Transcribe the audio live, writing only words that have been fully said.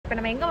இப்போ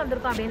நம்ம எங்கே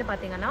வந்திருக்கோம் அப்படின்னு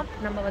பார்த்தீங்கன்னா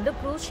நம்ம வந்து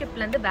க்ரூஸ்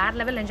ஷிப்லேருந்து வேறு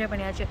லெவல் என்ஜாய்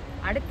பண்ணியாச்சு.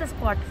 அடுத்த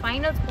spot,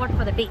 final spot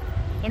for the டே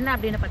என்ன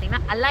அப்படின்னு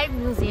பார்த்தீங்கன்னா alive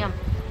museum.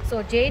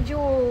 So Jeju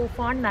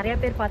font நிறையா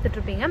பேர்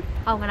பார்த்துட்ருப்பீங்க,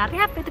 அவங்க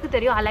நிறையா பேருக்கு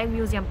தெரியும் அலைவ்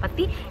மியூசியம்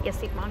பற்றி.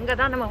 எஸ், இப்போ அங்கே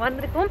தான் நம்ம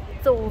வந்திருக்கோம்.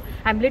 ஸோ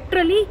ஐம்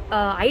லிட்ரலி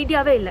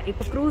ஐடியாவே இல்லை.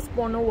 இப்போ க்ரூஸ்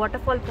போகணும்,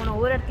 வாட்டர் ஃபால் போகணும்,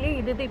 ஒவ்வொரு இடத்துலையும்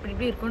இது இப்படி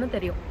இப்படி இருக்குன்னு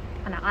தெரியும்.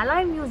 ஆனால்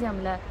அலைவ்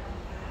மியூசியமில்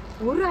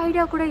ஒரு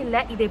ஐடியா கூட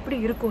இல்லை இது எப்படி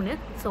இருக்குன்னு.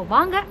 ஸோ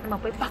வாங்க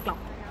நம்ம போய்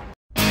பார்க்கலாம்.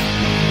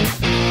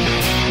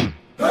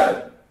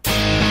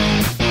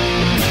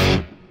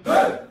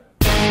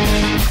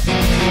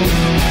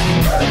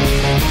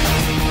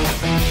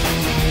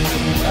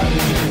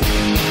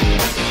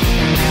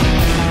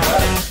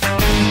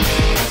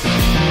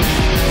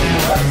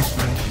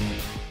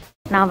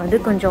 நான் வந்து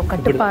கொஞ்சம்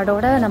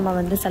கட்டுப்பாடோட நம்ம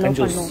வந்து செலவு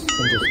பண்ணுவோம்.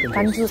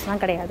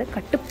 கன்ஜூஸ்லாம் கிடையாது,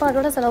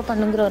 கட்டுப்பாடோட செலவு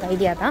பண்ணுங்கிற ஒரு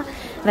ஐடியா தான்,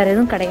 வேற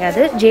எதுவும்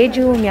கிடையாது.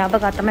 ஜேஜு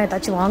ஞாபகார்த்தமாக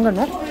ஏதாச்சும்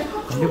வாங்கணும்.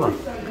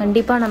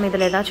 கண்டிப்பாக நம்ம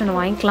இதில் ஏதாச்சும் ஒன்று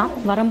வாங்கிக்கலாம்,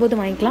 வரும்போது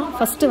வாங்கிக்கலாம்.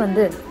 ஃபஸ்ட்டு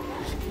வந்து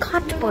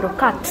காட் போகிறோம்,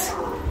 காட்.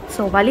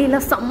 ஸோ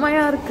வழியில்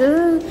செம்மையாக இருக்கு.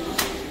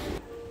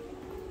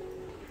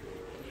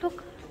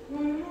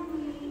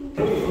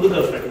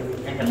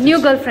 நியூ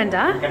கேர்ள்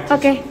ஃப்ரெண்டா?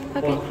 Okay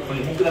okay.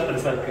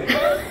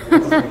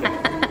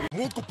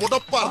 மூக்கு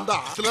புடப்பா இருந்தா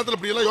சில நேரத்துல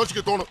இப்படி எல்லாம் யோசிக்க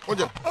தோணும்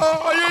கொஞ்சம்.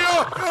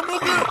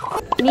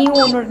 நீ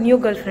உன்னோட நியூ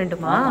கேர்ள்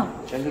ஃப்ரெண்டுமா?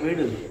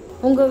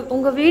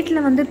 உங்க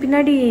வீட்டில் வந்து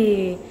பின்னாடி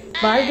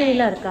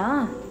பால்கனிலாம் இருக்கா?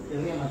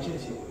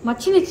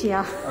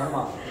 மச்சினிச்சியா?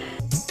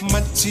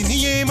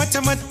 மச்சினியே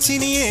மச்ச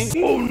மச்சினியே.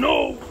 Oh no.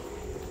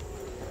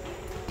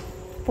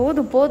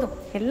 போதும் போதும்,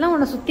 எல்லாம்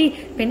உன்னை சுத்தி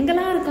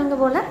பெண்களா இருக்காங்க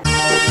போல.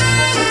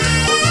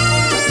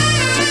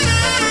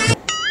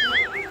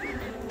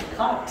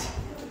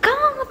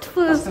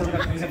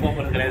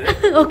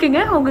 ஓகேங்க,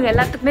 அவங்க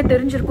எல்லாத்துக்குமே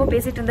தெரிஞ்சிருக்கும்,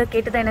 பேசிட்டு இருந்தா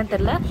கேட்டுதான் என்னன்னு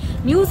தெரியல.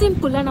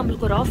 மியூசியம்குள்ள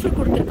நம்மளுக்கு ஒரு ஆஃபர்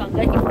கொடுத்துருக்காங்க.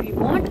 If we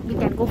want we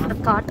can go for the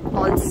card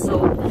also.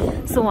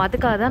 So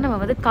அதுக்காக தான் நம்ம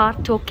வந்து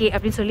கார்ட் ஓகே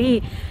அப்படின்னு சொல்லி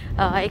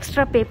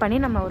எக்ஸ்ட்ரா பே பண்ணி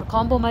நம்ம ஒரு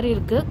காம்போ மாதிரி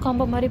இருக்கு.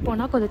 காம்போ மாதிரி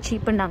போனால் கொஞ்சம்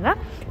சீப்புன்னாங்க,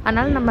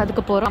 அதனால நம்ம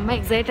அதுக்கு போகிறோம். நம்ம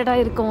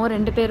எக்ஸைட்டடாக இருக்கோம்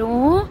ரெண்டு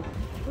பேரும்.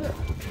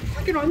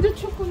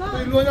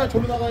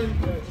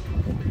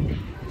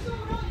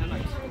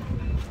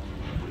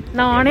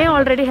 நானே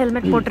ஆல்ரெடி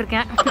ஹெல்மெட்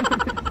போட்டிருக்கேன்.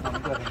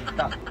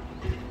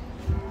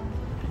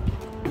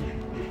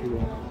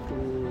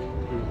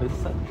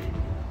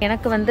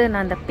 எனக்கு வந்து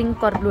நான் இந்த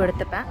பிங்க் ஆர் ப்ளூ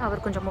எடுத்துப்பேன்.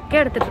 அவர் கொஞ்சம்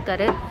மொக்கையாக எடுத்துட்டு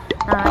இருக்காரு.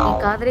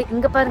 என் காதலி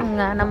இங்கே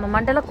பாருங்க, நம்ம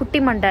மண்டல குட்டி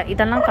மண்டை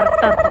இதெல்லாம்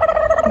கரெக்டாக இருக்கும்.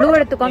 ப்ளூ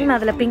எடுத்துக்கோங்க, நான்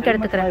அதில் பிங்க்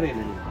எடுத்துக்கிறேன்.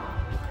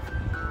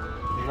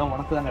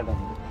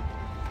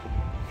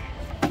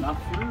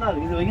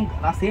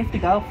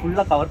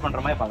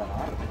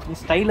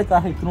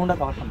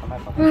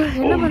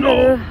 என்ன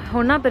பண்றது,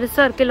 ஒன்னா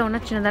பெருசா இருக்கு இல்ல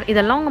ஒன்னா சின்னதா.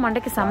 இதெல்லாம் உங்க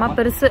மண்டைக்கு செம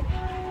பெருசு.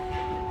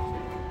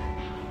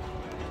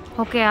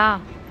 ஓகேயா?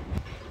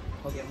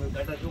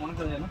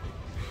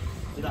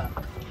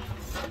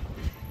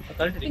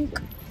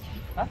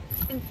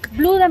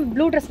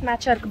 ப்ளூ ட்ரெஸ்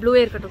மேட்சா இருக்கு.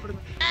 ப்ளூவே இருக்கட்டும்,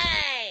 கொடுங்க.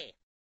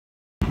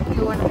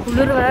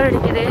 குளிர் வேற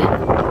அடிக்குது.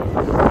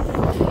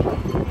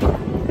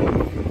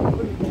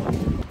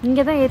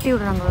 இங்கதான் ஏத்தி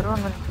விடுறாங்க,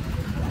 வருவாங்க.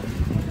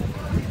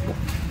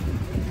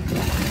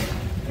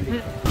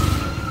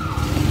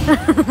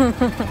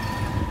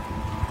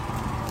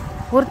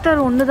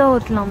 ஒருத்தர் ஒண்ணுதான்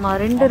ஓட்டலாமா?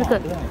 ரெண்டு இருக்கு,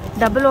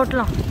 டபுள்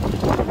ஓட்டலாம்.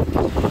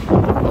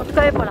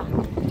 ஒட்டுக்காவே போலாம்.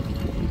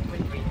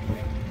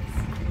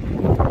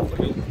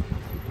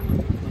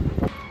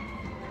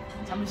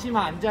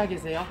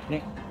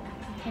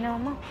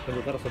 என்னம்மா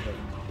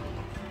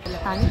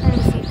தனித்தனி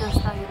சீட்டர்ஸ்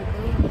தான்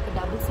இருக்கு, எனக்கு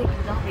டபுள்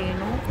சீட் தான்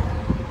வேணும்.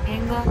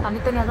 எங்க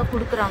தனித்தனியாக தான்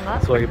கொடுக்குறாங்க.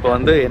 ஸோ இப்போ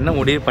வந்து என்ன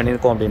முடிவு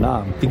பண்ணியிருக்கோம் அப்படின்னா,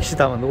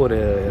 திக்ஷிதா வந்து ஒரு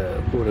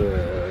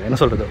என்ன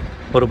சொல்கிறது,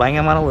 ஒரு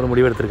பயங்கரமான ஒரு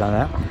முடிவு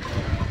எடுத்திருக்காங்க.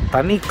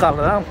 தனி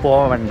காலில் தான்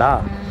போக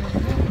வேண்டாம்,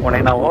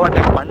 உன்னை நான்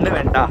ஓவர்டேக் பண்ண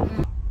வேண்டாம்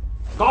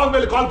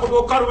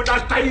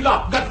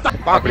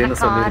அப்படின்னு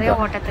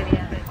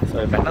சொல்லியிருக்காங்க. ஸோ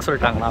இப்போ என்ன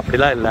சொல்லிட்டாங்கன்னா,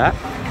 அப்படிலாம் இல்லை,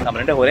 நம்ம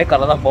ரெண்டு ஒரே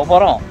காலில் தான் போக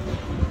போகிறோம்,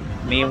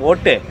 நீ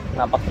ஓட்டு,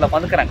 நான் பக்கத்தில்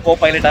உட்காந்துக்கிறேன், கோ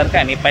பைலட்டாக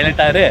இருக்கேன், நீ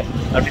பைலட்டாக இரு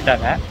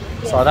அப்படின்ட்டாங்க.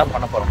 ஸோ அதான்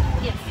பண்ண போகிறோம்.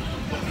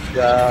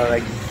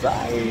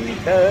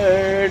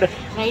 excited.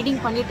 ரைடிங்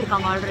பண்ணிட்டு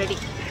இருக்காங்க ஆல்ரெடி.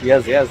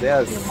 S S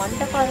S.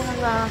 மண்டை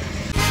பாருங்க,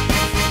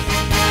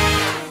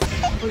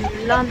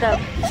 ஃபுல்லா அந்த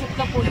சுத்த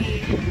போய்.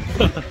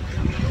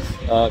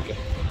 ஓகே,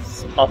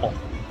 பாப்போம்.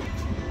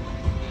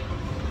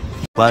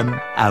 1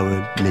 hour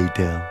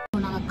later.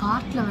 நாங்க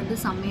கார்ட்ல வந்து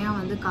செம்மையா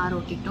வந்து கார்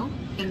ஓட்டிட்டோம்.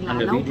 எங்களால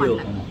அலோவ்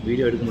பண்ணல,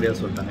 வீடியோ எடுக்க முடியாது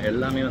சொல்லிட்டாங்க.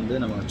 எல்லாமே வந்து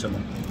நம்ம வச்சோம்,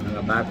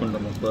 நாங்கள் பேக்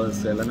பண்ணுறோம்,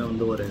 பர்ஸ் எல்லாமே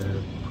வந்து ஒரு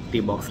டீ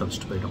பாக்ஸ்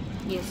வச்சுட்டு போயிட்டோம்.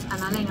 எஸ்,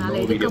 அதனால எங்களால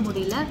எடுக்க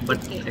முடியல.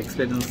 But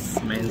experience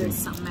amazing.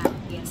 செம்ம.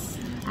 எஸ்.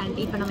 அண்ட்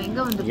இப்போ நம்ம எங்க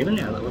வந்து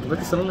இருங்க, அதை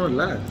பற்றி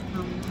சொல்லணும்ல.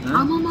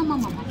 ஆமா ஆமா ஆமா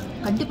ஆமா,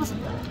 கண்டிப்பா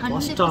சொல்றேன்.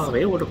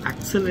 ஃபர்ஸ்டாவே ஒரு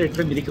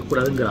ஆக்சிலரேட்டரை மிதிக்க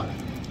கூடாதுங்கறா,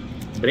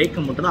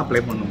 பிரேக்கை மட்டும் தான்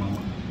அப்ளை பண்ணணுமா.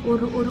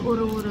 ஒரு ஒரு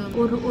ஒரு ஒரு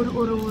ஒரு ஒரு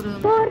ஒரு ஒரு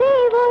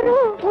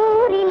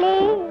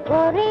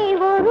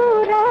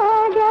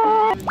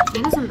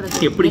என்ன சொல்றது,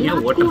 எப்படிங்க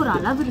ஓட்ட ஒரு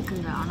அளவு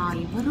இருக்குங்க. ஆனா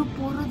இவரு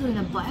போறது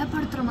என்ன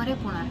பயப்படுத்துற மாதிரியே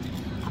போனார்.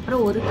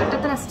 அப்புறம் ஒரு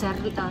கட்டத்துல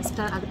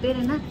அது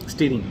பேர் என்ன,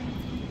 ஸ்டீரிங்.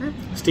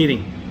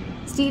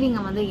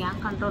 ஸ்டீரிங்கை வந்து என்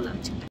கண்ட்ரோல்ல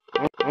வச்சுக்கிட்டேன்.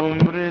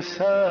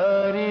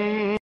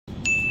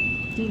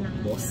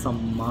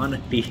 மோசமான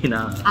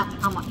டீனா.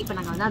 ஆமாம், இப்போ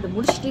நாங்கள் வந்து அதை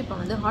முடிச்சுட்டு இப்போ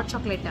வந்து ஹாட்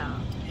சாக்லேட்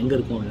எங்கே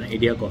இருக்கும்?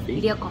 இடியா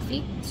காஃபி.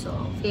 ஸோ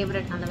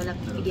ஃபேவரட் அந்த வேலை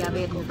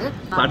இடியாவே இருந்தது.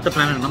 அடுத்த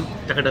பிளான் என்ன,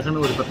 டக்கு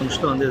டக்குன்னு ஒரு 10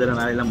 நிமிஷத்தில் வந்து இதில்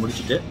வேலையெல்லாம்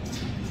முடிச்சுட்டு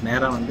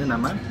நேராக வந்து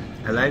நம்ம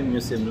அலைவ்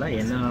மியூசியமில்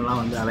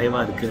என்னென்னலாம் வந்து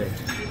அலைவாக இருக்குது,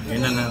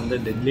 என்னென்ன வந்து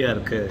டெட்லியாக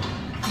இருக்குது.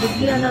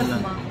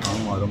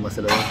 ஆமாம், ரொம்ப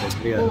சிலவாக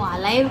டெட்லியாக இருக்கும்.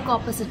 அலைவுக்கு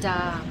ஆப்போசிட்டா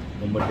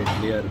ரொம்ப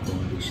டெட்லியாக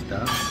இருக்கும் தீக்ஷிதா.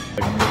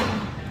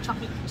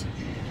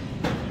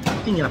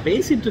 நீங்கள் நான்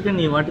பேசிகிட்டு இருக்கேன்,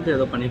 நீ வாட்டுக்கு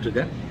ஏதோ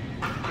பண்ணிகிட்ருக்க.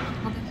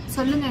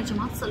 சொல்லுங்க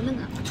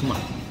சொல்லுங்க. சும்மா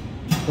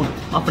ஃபோன்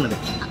ஆஃப் பண்ணுது.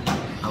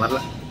 நான் வரல.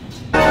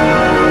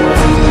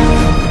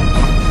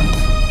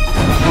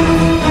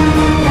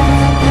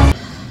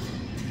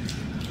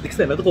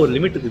 எல்லாத்துக்கும் ஒரு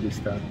லிமிட் இருக்குது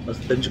தீக்ஷிதா,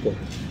 ஃபஸ்ட் தெரிஞ்சுக்கோ.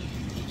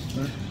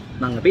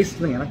 நாங்கள்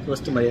பேசுறது எனக்கு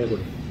ஃபஸ்ட்டு மரியாதை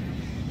கொடு.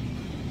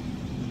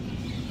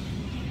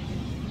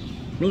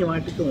 நீ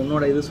வாட்டுக்கு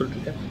உன்னோட இது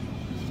சொல்லிட்டுருக்க,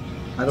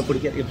 அதை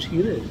பிடிக்க எப்படி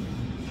இது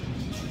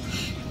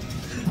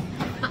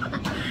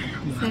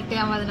செட்டே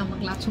ஆகாது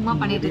நமக்குலாம். சும்மா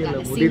பண்ணிட்டு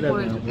இருக்காங்க.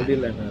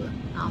 முடியல.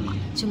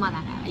 ஆமாம், சும்மா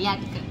தாங்க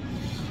விளையாட்டுக்கு.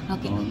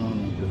 ஓகே,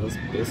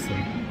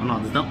 ஆனால்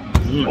அதுதான்.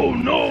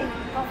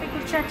 காஃபி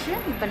குடிச்சாச்சு.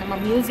 இப்போ நம்ம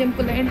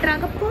மியூசியம்குள்ளே என்ட்ரு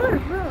ஆக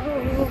போகிறோம்.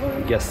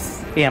 எஸ்,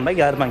 என்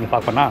பைக் யாருமா இங்கே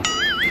பார்ப்போன்னா,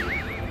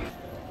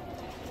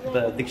 இப்போ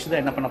தீக்ஷிதா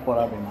என்ன பண்ண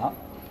போகிறா அப்படின்னா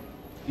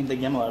இந்த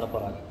கேம் விளையாட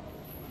போகிறாங்க.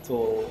 ஸோ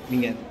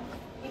நீங்கள்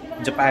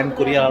ஜப்பான்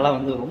கொரியாலாம்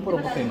வந்து ரொம்ப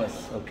ரொம்ப ஃபேமஸ்.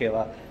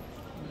 ஓகேவா,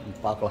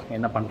 பார்க்கலாம்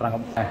என்ன பண்ணுறாங்க,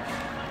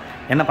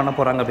 என்ன பண்ண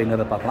போகிறாங்க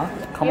அப்படிங்கிறத பார்க்கலாம்.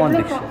 கமான்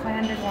தீக்ஷி.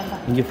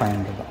 இங்கே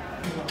 500 தான்.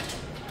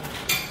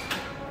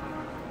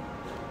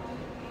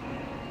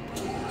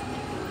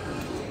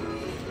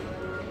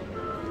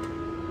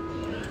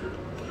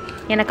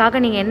 எனக்காக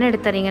நீங்கள் என்ன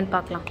எடுத்துறீங்கன்னு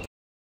பார்க்கலாம்.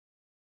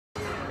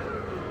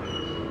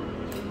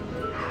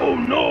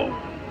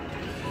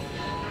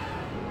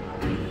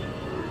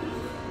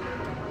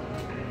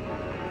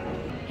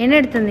 என்ன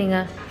எடுத்திருந்தீங்க?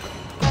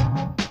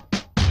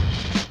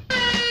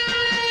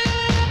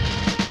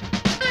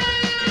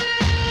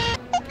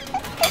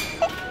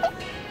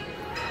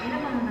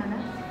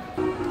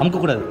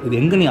 அமுக்கக்கூடாது. இது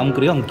எங்கே நீ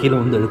அமுக்குறியோ அங்கே கீழே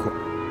வந்து எடுக்கும்.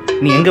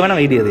 நீ எங்கே வேணால்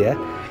வைடி அதைய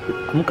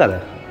அமுக்காத.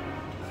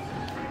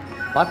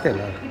 பார்த்தே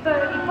இல்லை.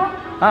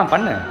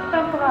 பண்ணு,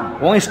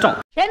 உன் இஷ்டம்.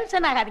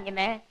 டென்ஷன்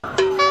ஆகாதீங்கண்ணே.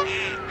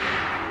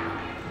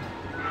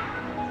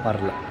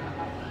 வரல.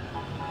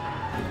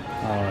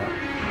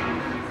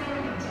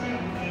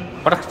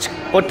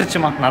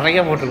 போட்டுருச்சுமா,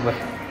 நிறைய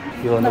போட்டிருப்பேன்.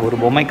 இப்போ வந்து ஒரு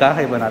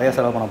பொம்மைக்காக இப்போ நிறைய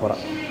செலவு பண்ண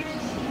போகிறான்.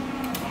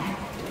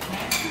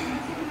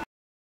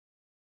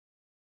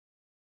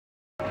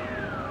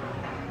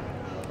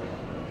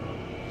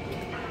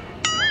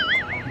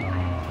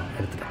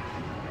 எடுத்துட்டேன்.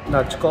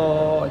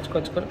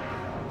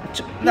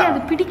 அது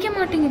பிடிக்க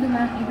மாட்டேங்குதுங்க.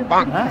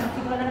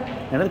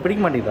 எனக்கு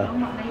பிடிக்க மாட்டேங்குதா?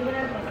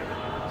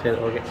 சரி,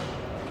 ஓகே.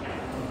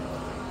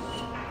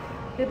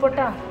 இது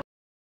போட்டா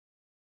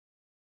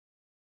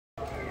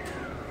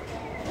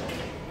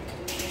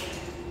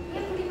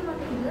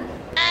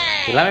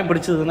எல்லாமே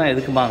பிடிச்சதுன்னா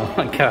எதுக்குமா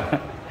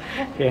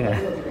ஏங்க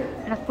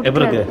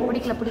எப்படி இருக்கு?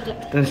 பிடிக்கல.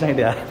 டென்ஷன்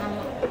ஆகிட்டியா?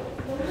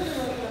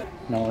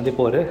 நம்ம வந்து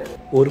இப்போ ஒரு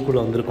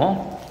ஊருக்குள்ளே வந்திருக்கோம்.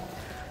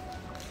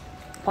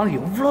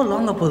 எவ்வளோ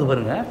லாங்காக போகுது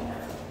பாருங்க.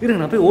 இருங்க,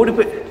 நான் போய் ஓடி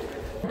போய்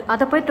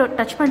அதை போய்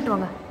டச் பண்ணிட்டு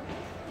வாங்க.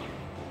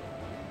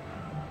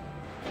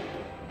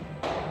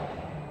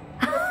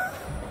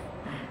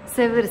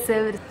 செவிரு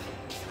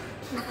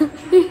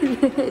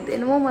இது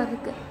என்னமோ மாதிரி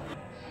இருக்கு.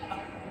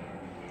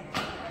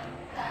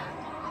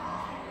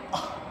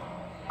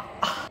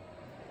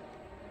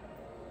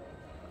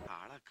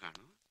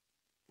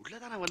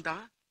 உள்ளதான வந்தா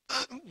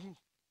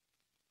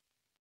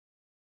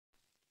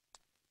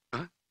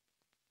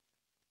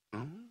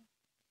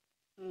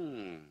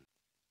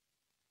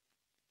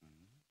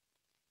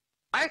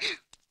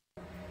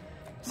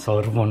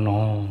சர்வ்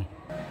பண்ணோம்.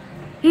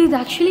 இது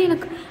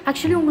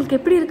ஆக்சுவலி உங்களுக்கு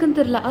எப்படி இருக்குன்னு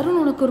தெரியல. அருண்,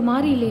 உனக்கு ஒரு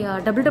மாதிரி இல்லையா?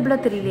 டபுளா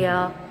தெரியலையா?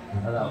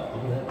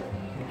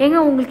 ஏங்க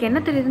உங்களுக்கு என்ன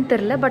தெரியுதுன்னு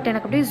தெரியல, பட்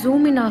எனக்கு அப்படியே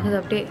ஜூம் இன் ஆகுது.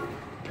 அப்படியே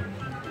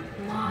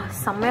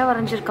செம்மையா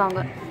வரைஞ்சிருக்காங்க.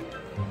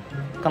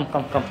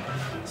 கம்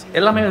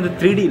எல்லாமே வந்து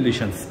 3D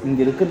illusions.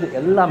 இங்கே இருக்கிறது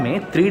எல்லாமே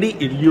 3D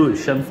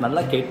illusions.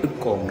 நல்லா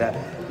கேட்டுக்கோங்க.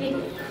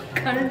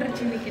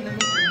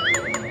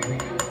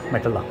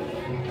 மெட்டல் தான்.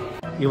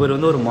 இவர்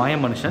வந்து ஒரு மாய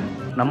மனுஷன்.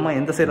 நம்ம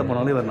எந்த சைடில்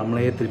போனாலும் இவர்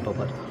நம்மளையே திருப்பி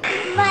பார்ப்பார்.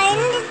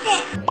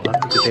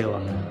 பார்த்துக்கிட்டே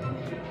வாங்க.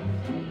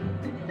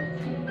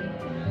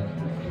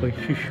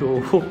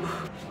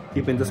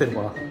 இப்போ இந்த சைடு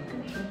போகலாம்.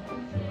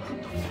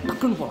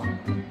 டக்குன்னு போகலாம்.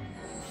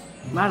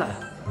 மேலே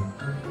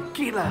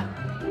கீழே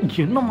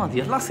என்னம்மா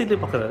அது எல்லா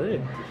சைட்லேயும் பார்க்குறாரு.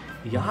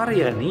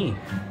 யாரையா நீ?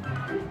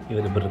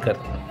 இவர் இப்போ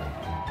இருக்கார்.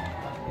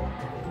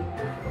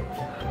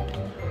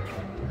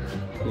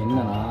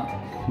 என்னன்னா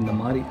இந்த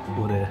மாதிரி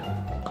ஒரு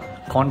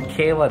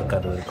கான்கேவாக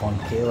இருக்காது.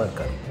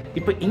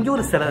 இப்போ இங்கே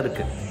ஒரு சிலை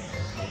இருக்குது.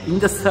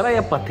 இந்த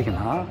சிலையை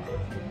பார்த்தீங்கன்னா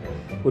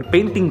ஒரு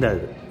பெயிண்டிங்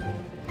தான்.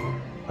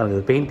 அது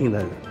பெயிண்டிங்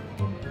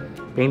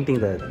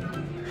தான்.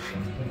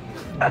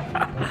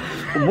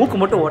 மூக்கு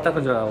மட்டும் ஓட்டா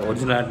கொஞ்சம்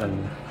ஒரிஜினலாக.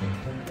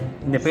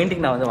 இந்த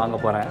பெயிண்டிங் நான் வந்து வாங்க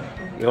போகிறேன்.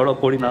 எவ்வளோ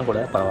கோடினா கூட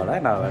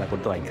பரவாயில்ல, நான் வேலை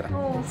கொடுத்து வாங்கிக்கிறேன்.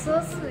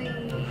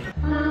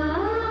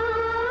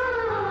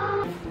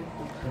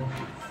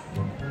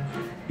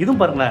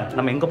 இதுவும் பாருங்களேன்,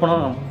 நம்ம எங்கே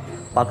போனாலும்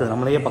பார்க்குது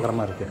நம்மளையே பார்க்குற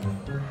மாதிரி இருக்குது.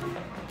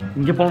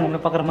 இங்கே போனால்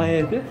நம்மளை பார்க்குற மாதிரியே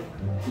இருக்குது,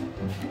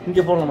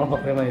 இங்கே போனால் நம்மளை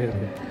பார்க்குற மாதிரியே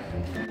இருக்குது.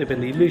 இப்போ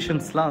இந்த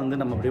இல்லூஷன்ஸ்லாம் வந்து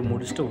நம்ம அப்படியே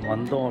முடிச்சுட்டு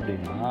வந்தோம்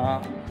அப்படின்னா,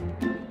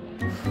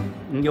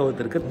 இங்கே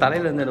ஒருத்தருக்கு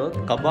தலையிலேருந்து ஏதோ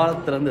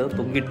கபாலத்துலேருந்து ஏதோ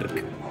தொங்கிட்டு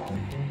இருக்கு.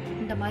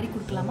 இந்த மாதிரி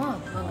கொடுக்கலாமா?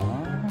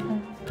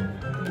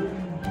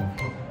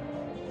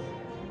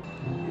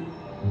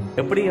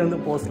 எப்படி வந்து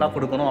போஸ்ட்லாம்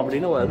கொடுக்கணும்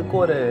அப்படின்னு அதுக்கு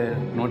ஒரு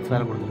நோட்ஸ்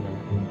வேறு கொடுத்துருக்காங்க.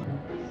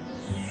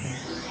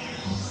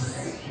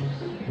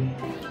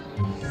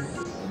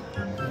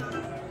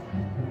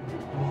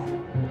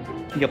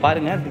 இங்கே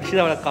பாருங்கள்,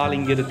 திக்ஷிதாவோட கால்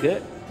இங்கே இருக்குது,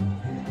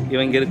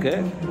 இவன் இங்கே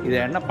இருக்குது. இதை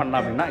என்ன பண்ண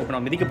அப்படின்னா, இப்போ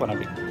நான் மிதிக்க போகிறேன்.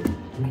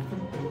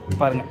 அப்படி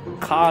பாருங்க,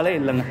 காலே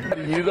இல்லைங்க.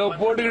 இதை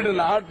போட்டுக்கிட்டு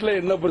நாட்டில்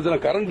என்ன பிரச்சனை,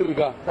 கரண்ட்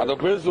இருக்கா, அதை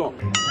பேசுவோம்.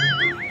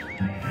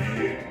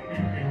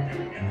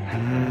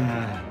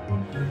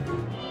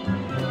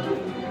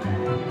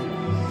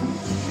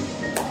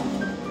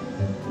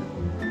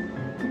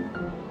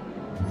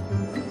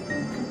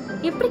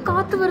 எப்படி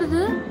காத்து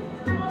வருது?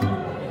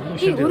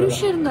 ஒரு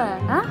நிமிஷம் இருங்க.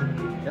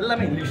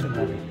 எல்லாமே இல்லூஷன்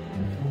தான்.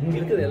 இங்க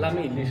இருக்குது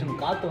எல்லாமே இல்லூஷன்.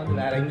 காத்து வந்து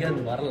வேற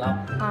எங்கேயாவது வரலாம்.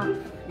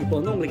 இப்போ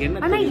வந்து உங்களுக்கு என்ன,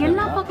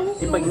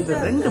 இப்போ இந்த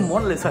 2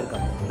 மோனலிசா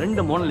இருக்காங்க.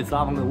 2 மோனலிசா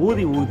அவங்க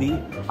ஊதி ஊதி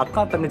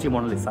அக்கா தங்கச்சி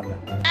மோனலிசாங்க.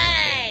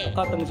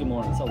 அக்கா தங்கச்சி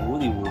மோனலிசா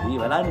ஊதி ஊதி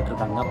விளையாண்டுட்டு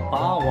இருக்காங்க.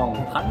 பாவம்,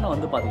 அவங்க கண்ணை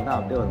வந்து பார்த்தீங்கன்னா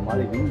அப்படியே ஒரு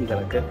மாதிரி வீங்கி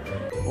கிடக்கு.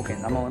 ஓகே,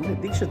 நம்ம வந்து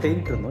தீட்சை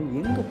தேடிட்டு இருந்தோம்,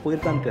 எங்கே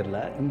போயிருக்கான்னு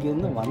தெரியல.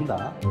 இங்கேருந்து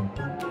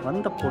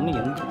வந்த பொண்ணு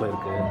எங்கே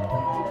போயிருக்கு,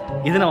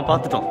 இது நம்ம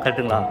பார்த்துட்டோம்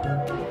கரெக்டுங்களா?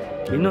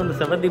 இன்னும் இந்த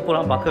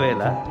செவர்தீப்பெல்லாம் பார்க்கவே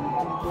இல்லை.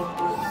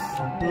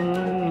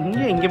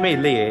 இங்கே எங்கேயுமே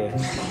இல்லையே.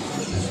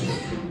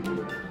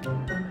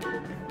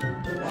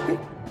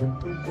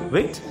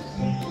 வெயிட்,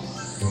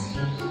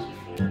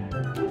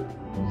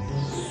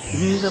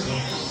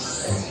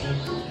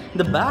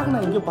 இந்த பேக்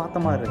நான் எங்கேயோ பார்த்த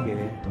மாதிரி இருக்கு.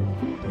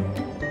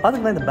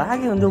 அதுக்கு இந்த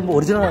பேக்கே வந்து ரொம்ப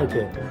ஒரிஜினலாக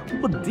இருக்கு.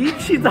 ரொம்ப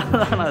தீட்சிதா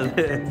தான்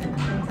அது.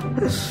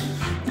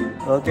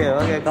 Okay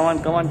okay,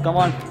 come on come on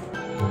come on.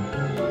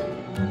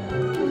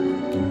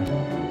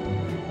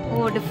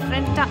 ஓ,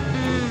 டிஃப்ரெண்டா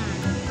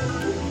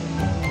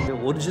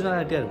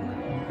ஒரிஜினாலிட்டியாக இருக்குங்க,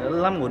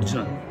 எல்லாமே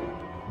ஒரிஜினல்.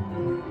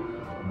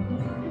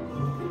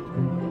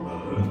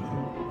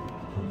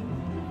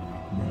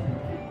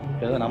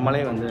 ஏதோ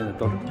நம்மளே வந்து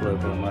தோட்டத்துக்குள்ள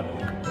இருக்கிற மாதிரி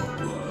இருக்கு.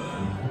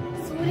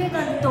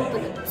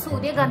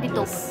 சூரியகாந்தி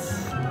தோப்பு.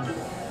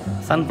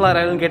 சன்ஃப்ளவர்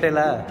ஆயில்னு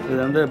கேட்டேல, இது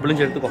வந்து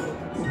பிழிஞ்சு எடுத்துக்கோ.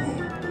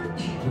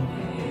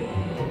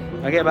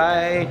 ஓகே,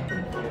 பாய்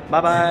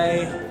பாய்.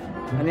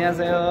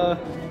 அன்னியாசேயோ.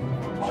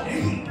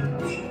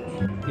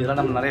 இதெல்லாம்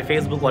நம்ம நிறைய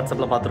ஃபேஸ்புக்,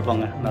 வாட்ஸ்அப்பில்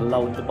பார்த்துருப்பாங்க. நல்லா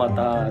உத்து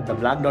பார்த்தா இந்த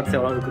பிளாக் டாட்ஸ்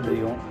எவ்வளோ இருக்குது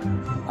தெரியும்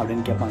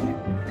அப்படின்னு கேட்பாங்க.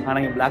 ஆனால்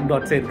இங்கே பிளாக்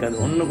டாட்ஸே இருக்காது,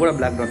 ஒன்று கூட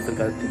பிளாக் டாட்ஸ்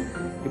இருக்காது.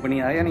 இப்போ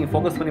நீங்கள் நிறையா நீங்கள்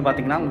ஃபோக்கஸ் பண்ணி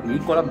பார்த்தீங்கன்னா உங்களுக்கு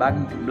ஈக்குவலாக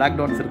பிளாக்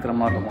டாட்ஸ் இருக்கிற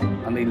மாதிரி இருக்கும்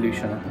அந்த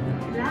இல்லூஷனை.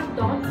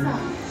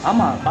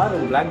 ஆமாம், பாரு,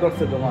 பிளாக்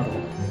டாட்ஸ் இருக்கிற மாதிரி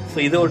இருக்கும். ஸோ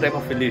இது ஒரு டைப்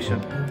ஆஃப்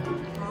இல்லூஷன்.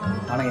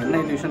 ஆனால் என்ன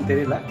இல்லூஷன்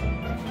தெரியல,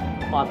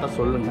 பார்த்தா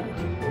சொல்லுங்கள்.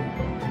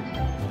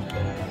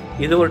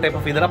 இது ஒரு டைப்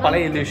ஆஃப், இதெல்லாம்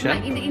பழைய இல்லூஷன்.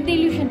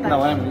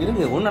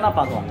 இருக்கு, ஒன்றுனா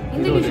பார்க்கலாம்.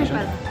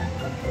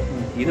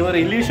 இது ஒரு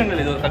இல்லூஷன்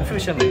இல்லை, இது ஒரு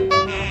கன்ஃபியூஷன்.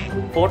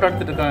 ஃபோட்டோ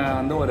எடுத்துட்டு இருக்க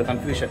வந்து ஒரு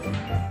கன்ஃபியூஷன்.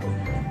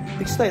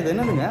 திக்ஷிதா, இது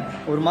என்னதுங்க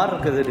ஒரு மாதிரி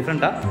இருக்குது,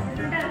 டிஃப்ரெண்ட்டாக?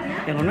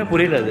 எனக்கு ஒன்றுமே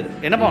புரியல. அது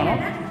என்ன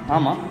பண்ணணும்?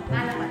 ஆமாம்,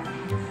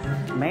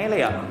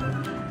 மேலையா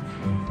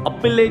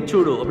அப்பில்லே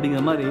சூடு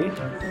அப்படிங்கிற மாதிரி.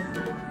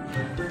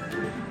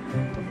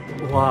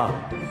 வா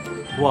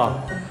வா,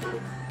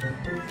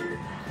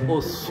 ஓ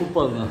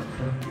சூப்பருங்க,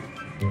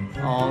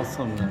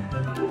 ஆசம்ங்க.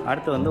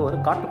 அடுத்து வந்து ஒரு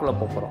காட்டுக்குள்ளே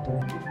போகிறோம்.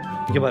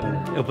 இங்கே பாருங்க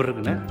எப்படி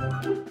இருக்குன்னு.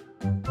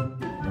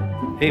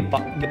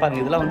 இங்கே பாருங்க,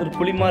 இதெல்லாம் வந்து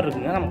குழி மாதிரி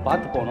இருக்குங்க. நம்ம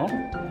பார்த்து போகணும்.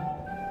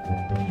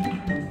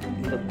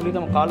 இந்த குழி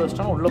நம்ம கால்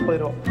வச்சிட்டோம், உள்ளே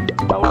போயிடுவோம்.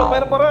 நான் உள்ளே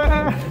போயிட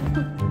போகிறேன்.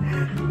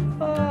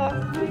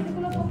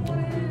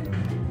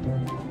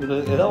 இது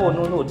ஏதாவது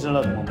ஒன்று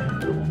ஒரிஜினலாக இருக்கும்.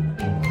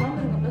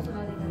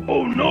 ஓ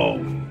நோ,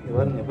 இது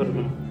பாருங்க எப்படி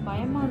இருக்கணும்.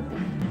 பயமா இருக்கு.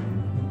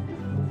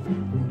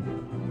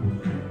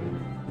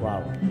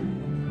 Wow,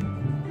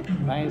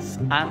 nice.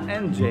 I'm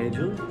in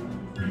Jeju.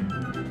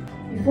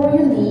 Before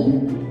you leave,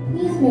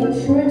 please make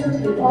sure to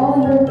take all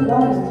your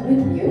belongings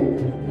with you.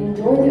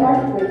 Enjoy the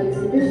artwork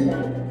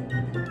exhibition.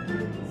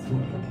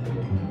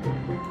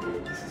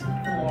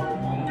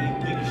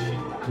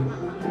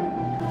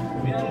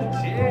 We are in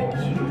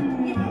Jeju.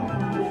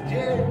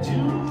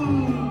 Jeju.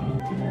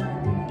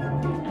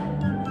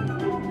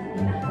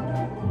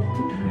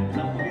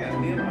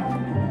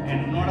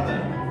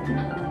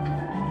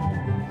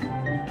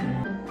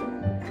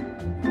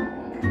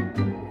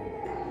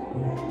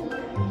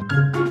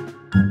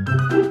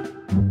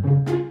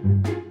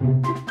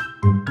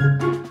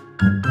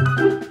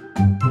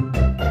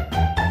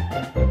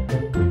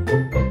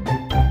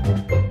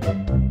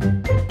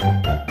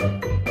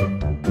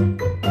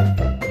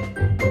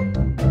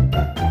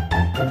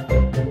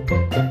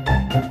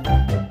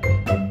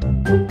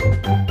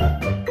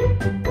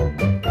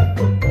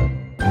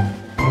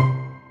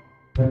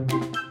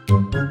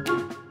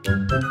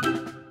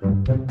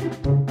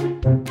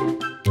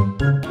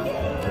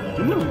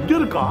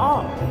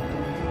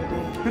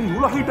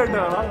 இவ்வளோ ஹீட்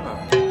ஆகிட்டா?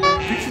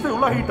 தீட்சிதா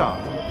இவ்வளோ ஹீட்டா?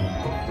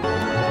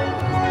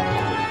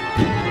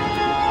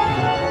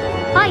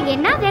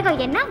 என்ன வேகம்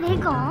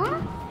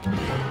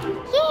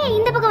ஏ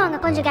இந்த பக்கம் வாங்க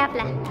கொஞ்சம்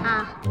கேப்ல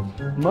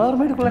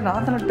மர்மைடுக்குள்ள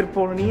நான் தானே ட்ரிப்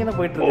போகணும், நீ என்ன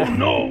போயிட்டு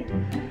இருக்க?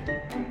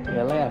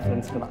 எல்லாம் என்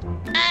ஃப்ரெண்ட்ஸுக்கு தான்,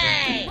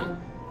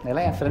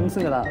 எல்லாம் என்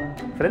ஃப்ரெண்ட்ஸுங்க தான்.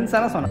 ஃப்ரெண்ட்ஸ்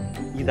தானே சொன்னேன்.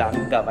 இது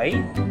அங்க வை,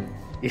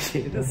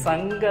 இது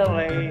சங்க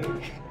வை,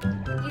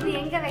 இது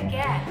எங்க வைக்க?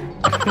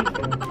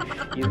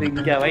 இது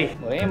இங்க வை.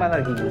 ஒரே மாதிரி தான்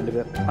இருக்கீங்க 2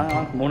 பேர். வாங்க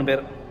 3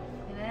 பேர்.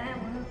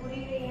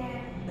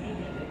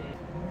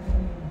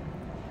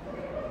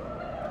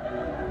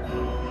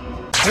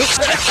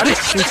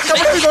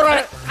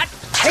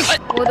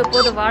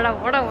 போது வாடா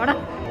வாடா வாடா.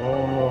 ஓ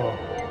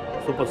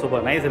super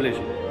super, nice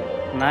elevation,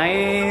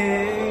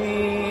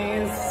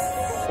 nice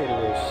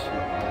elevation.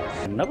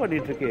 என்ன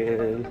பண்ணிட்டு இருக்கு?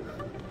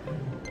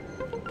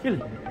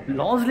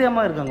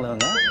 லாஸ்லியமா இருக்காங்களா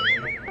அவங்க?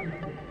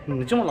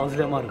 நிஜமா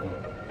லாஸ்லியமா இருக்காங்க.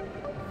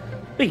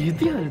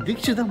 இது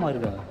தீக்ஷி தான்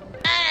இருக்காங்க.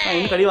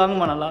 இன்னும் கடி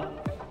வாங்குமா நல்லா.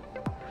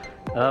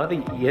 அதாவது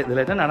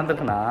இதில் என்ன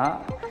நடந்திருக்குன்னா,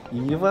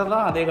 இவ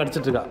தான் அதே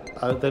கடிச்சிட்டு இருக்கா,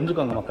 அதை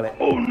தெரிஞ்சுக்கோங்க மக்களே.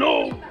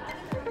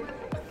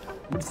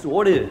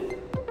 ஓடு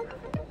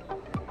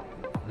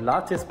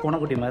லாச்சஸ் போன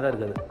குட்டி மாதிரி தான்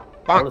இருக்காது,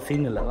 அவ்வளோ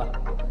scene இல்லைவா?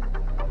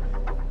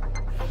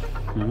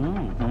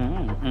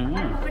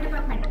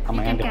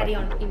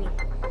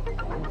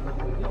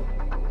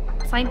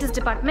 Scientist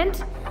department,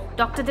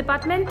 doctor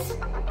department.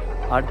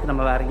 அடுத்து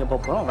நம்ம வேற எங்கே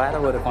போகிறோம்? வேற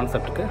ஒரு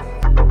கான்செப்டுக்கு.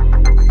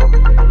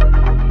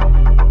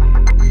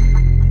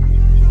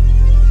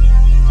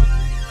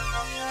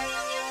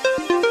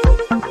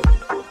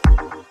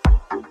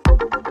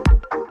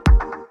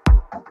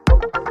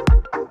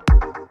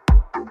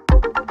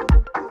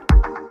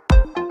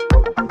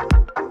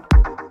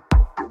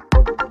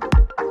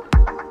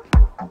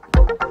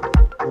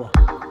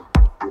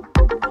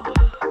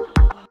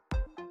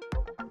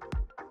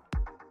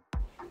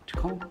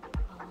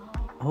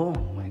 ஓ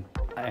மை,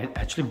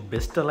 ஆக்சுவலி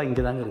பெஸ்ட்டெல்லாம்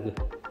இங்கே தாங்க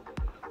இருக்குது.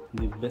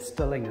 தி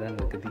பெஸ்ட்டெல்லாம் இங்கே தாங்க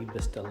இருக்குது. தி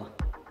பெஸ்ட்டெல்லாம்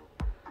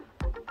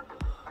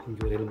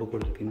இங்கே ஒரு எலும்பு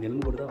கூட இருக்குது. இந்த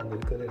எலும்பு கூட தான் அவங்க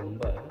இருக்கிறதே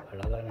ரொம்ப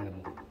அழகான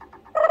எலும்பு,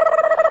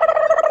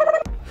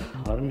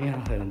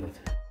 அருமையாக இருந்தது.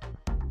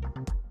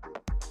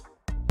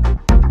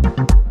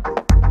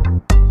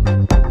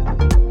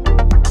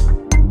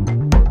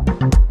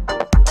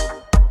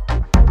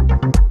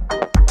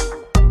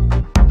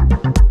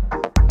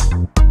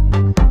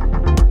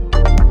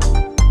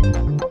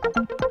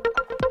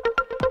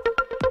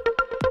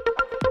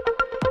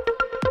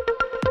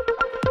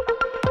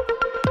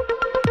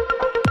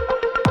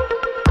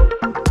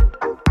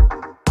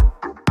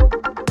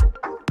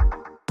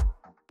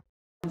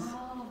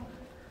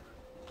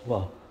 வா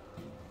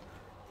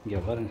இங்கே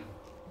பாருங்க,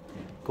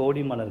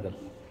 கோடி மலர்கள்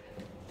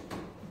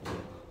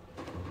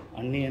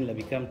அன்னியனில்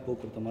விக்காம பூ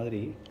கொடுத்த மாதிரி.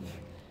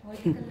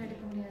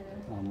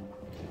 ஆமாம்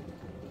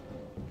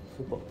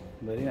super,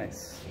 very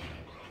nice,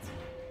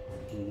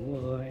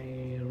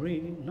 very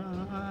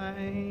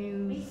nice.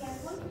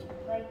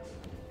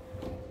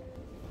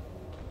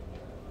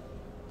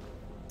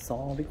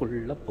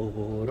 சாவிக்குள்ள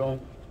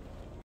போகிறோம்.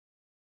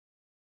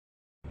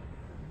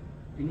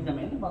 இங்கே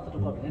நம்ம என்ன பார்த்துட்டு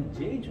இருக்கோம் அப்படின்னா,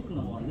 ஜேஜுக்கு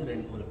நம்ம வந்து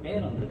ஒரு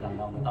பேர் வந்திருக்காங்க.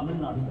 அவங்க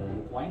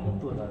தமிழ்நாட்டில்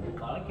கோயம்புத்தூர் அது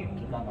கலக்கிட்டு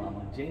இருக்காங்க.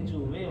 நம்ம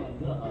ஜேஜுவே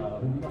வந்து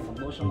ரொம்ப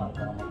சந்தோஷமாக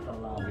இருக்காங்க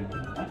மக்கள்லாம்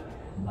அப்படின்றாங்க.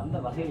 அந்த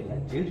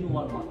வகையில் ஜேஜு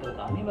வாழ்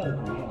மக்களுக்கு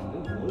அனைவருக்குமே வந்து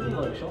 1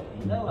 வருஷம்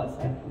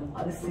இலவச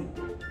அரிசி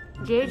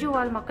ஜேஜு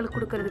வாழ் மக்களுக்கு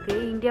கொடுக்கறதுக்கு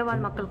இந்தியா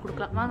வாழ் மக்கள்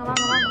கொடுக்கலாம். வாங்க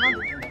வாங்க வாங்க வாங்க.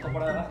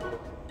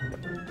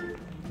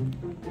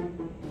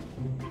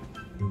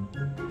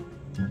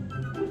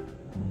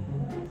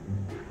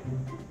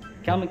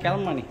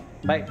 கிளம்புமா நீ,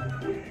 பாய்.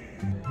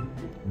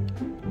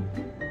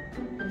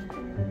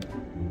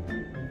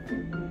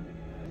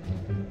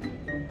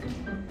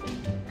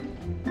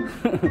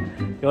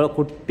 எவ்வளோ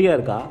குட்டியாக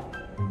இருக்கா.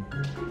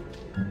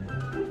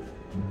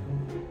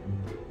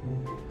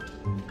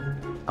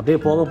 அப்படியே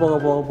போக போக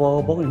போக போக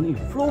போக இன்னும்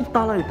இவ்வளோ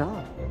டாலாயிட்டா.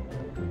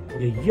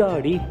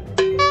 ஐயாடி,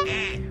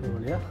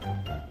 இல்லையா?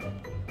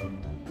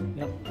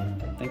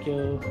 தேங்க்யூ,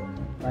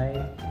 பாய்.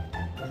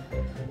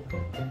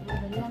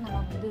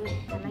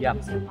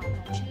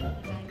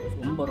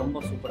 ரொம்ப ரொம்ப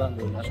சூப்பராக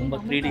இருந்தது, ரொம்ப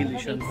 3D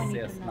விஷன்ஸ்.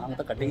 நாங்கள்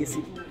தான்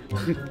கடைசி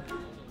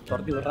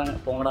துரத்தி விடுறாங்க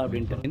போங்கடா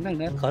அப்படின்ட்டு.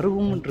 என்னங்க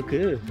கருவும் இருக்கு,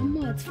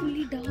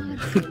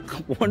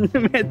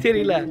 ஒன்றுமே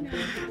தெரியல.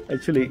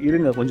 ஆக்சுவலி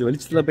இருங்க, கொஞ்சம்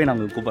வெளிச்சத்தில் போய் நான்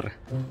உங்களுக்கு கூப்பிட்றேன்.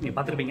 நீங்கள்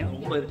பார்த்துருப்பீங்க,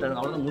 ரொம்ப இருக்காது.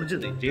 அவ்வளோதான்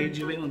முடிஞ்சது.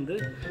 ஜேஜுவே வந்து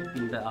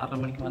இந்த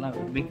 6:30 மணிக்கு மேலே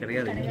எதுவுமே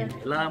கிடையாது.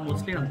 எல்லா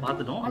மோஸ்ட்லி நம்ம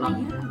பார்த்துட்டோம்.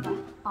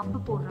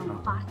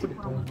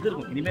 இது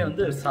இருக்கும், இனிமேல்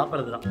வந்து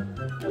சாப்பிட்றது தான்.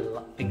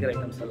 எல்லாம் டிங்கர்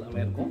ஐட்டம்ஸ்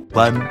எல்லாமே இருக்கும்.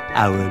 1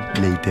 hour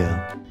later.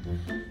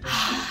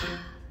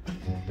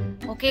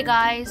 ஓகே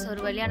காய்ஸ்,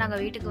 ஒரு வழியாக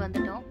நாங்கள் வீட்டுக்கு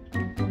வந்துட்டோம்.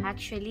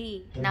 ஆக்சுவலி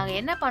நாங்கள்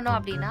என்ன பண்ணோம்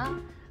அப்படின்னா,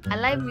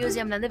 அலைவ்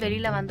மியூசியம்லேருந்து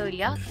வெளியில் வந்தோம்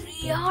இல்லையா,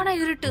 சரியான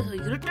இருட்டு,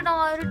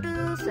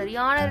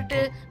 சரியான இருட்டு.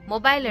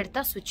 மொபைல்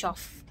எடுத்தால் சுவிட்ச்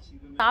ஆஃப்.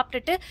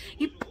 சாப்பிட்டுட்டு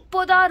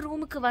இப்போதான்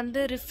ரூமுக்கு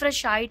வந்து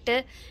ரிஃப்ரெஷ் ஆகிட்டு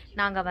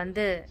நாங்கள்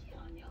வந்து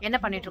என்ன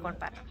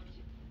பண்ணிகிட்ருக்கோன்னு பாரு.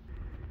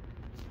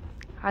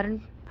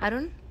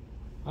 அருண்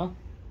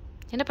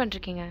என்ன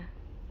பண்ணிருக்கீங்க?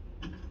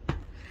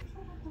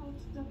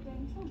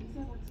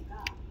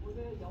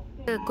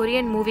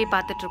 கொரியன் மூவி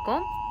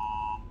பார்த்துட்ருக்கோம்.